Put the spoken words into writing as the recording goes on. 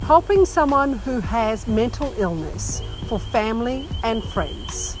helping someone who has mental illness for family and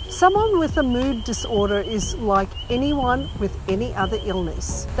friends. Someone with a mood disorder is like anyone with any other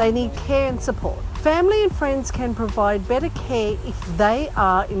illness. They need care and support. Family and friends can provide better care if they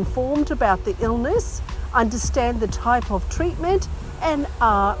are informed about the illness, understand the type of treatment, and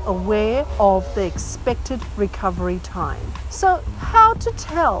are aware of the expected recovery time. So, how to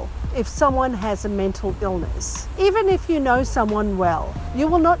tell if someone has a mental illness? Even if you know someone well, you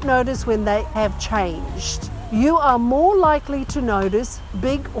will not notice when they have changed. You are more likely to notice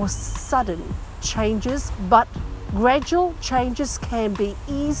big or sudden changes, but gradual changes can be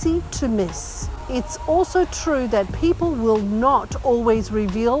easy to miss. It's also true that people will not always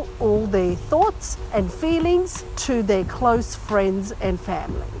reveal all their thoughts and feelings to their close friends and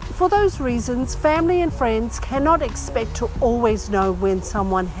family. For those reasons, family and friends cannot expect to always know when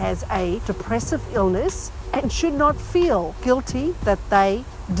someone has a depressive illness and should not feel guilty that they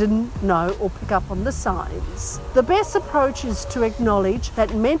didn't know or pick up on the signs. The best approach is to acknowledge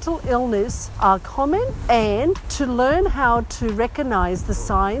that mental illness are common and to learn how to recognize the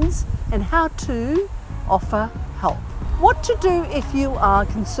signs and how to offer help. What to do if you are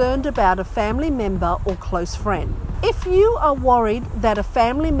concerned about a family member or close friend? If you are worried that a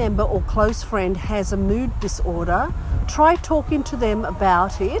family member or close friend has a mood disorder, try talking to them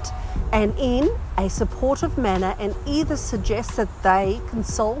about it and in a supportive manner, and either suggest that they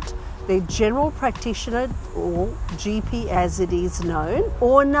consult their general practitioner or GP as it is known,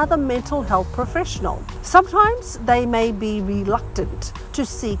 or another mental health professional. Sometimes they may be reluctant to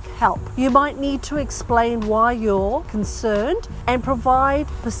seek help. You might need to explain why you're concerned and provide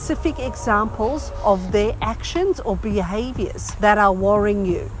specific examples of their actions or behaviors that are worrying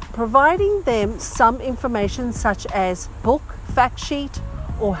you. Providing them some information such as book, fact sheet,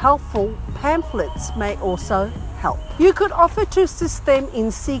 or helpful pamphlets may also help. You could offer to assist them in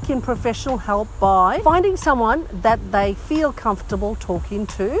seeking professional help by finding someone that they feel comfortable talking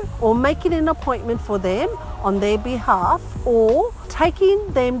to, or making an appointment for them on their behalf, or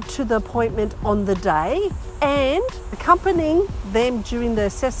taking them to the appointment on the day and accompanying them during the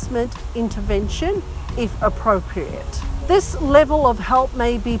assessment intervention if appropriate. This level of help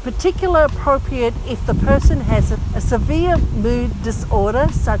may be particularly appropriate if the person has a severe mood disorder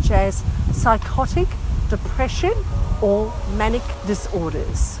such as psychotic, depression, or manic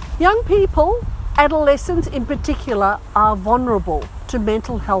disorders. Young people, adolescents in particular, are vulnerable to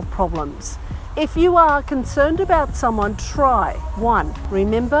mental health problems. If you are concerned about someone, try 1.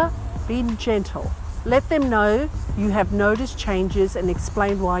 Remember, be gentle. Let them know you have noticed changes and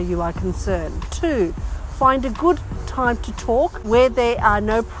explain why you are concerned. 2. Find a good time to talk where there are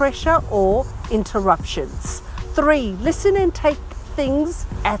no pressure or interruptions. 3. Listen and take things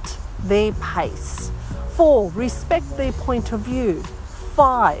at their pace. 4. Respect their point of view.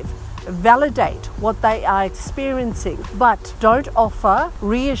 5. Validate what they are experiencing, but don't offer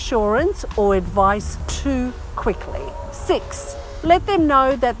reassurance or advice too quickly. 6. Let them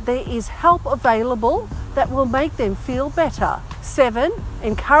know that there is help available that will make them feel better. 7.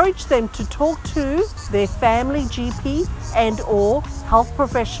 Encourage them to talk to their family GP and or health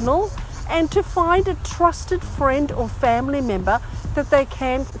professional, and to find a trusted friend or family member that they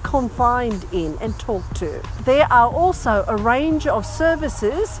can confide in and talk to. There are also a range of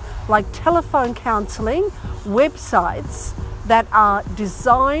services like telephone counselling, websites that are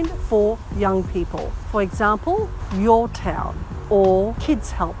designed for young people. For example, Your Town or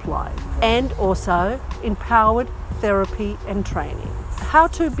Kids Helpline, and also Empowered Therapy and Training. How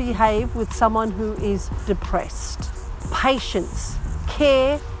to behave with someone who is depressed. Patience,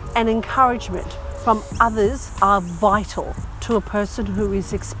 care, and encouragement from others are vital to a person who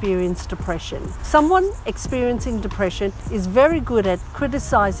is experiencing depression. Someone experiencing depression is very good at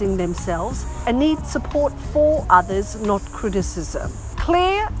criticizing themselves and needs support for others, not criticism.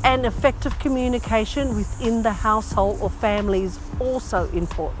 Clear and effective communication within the household or family is also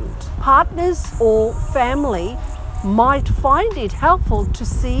important. Partners or family might find it helpful to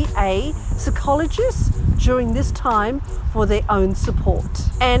see a psychologist during this time for their own support.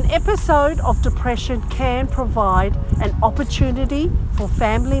 An episode of depression can provide an opportunity for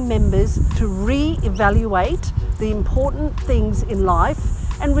family members to re-evaluate the important things in life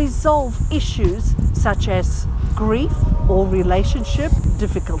and resolve issues such as grief or relationship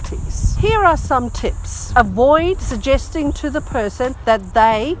difficulties. Here are some tips. Avoid suggesting to the person that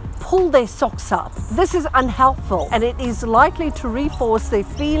they pull their socks up. This is unhelpful and it is likely to reinforce their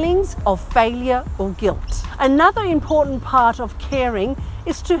feelings of failure or guilt. Another important part of caring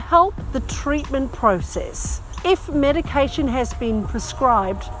is to help the treatment process. If medication has been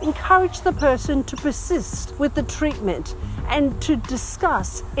prescribed, encourage the person to persist with the treatment and to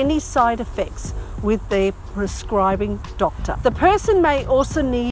discuss any side effects with their prescribing doctor. The person may also need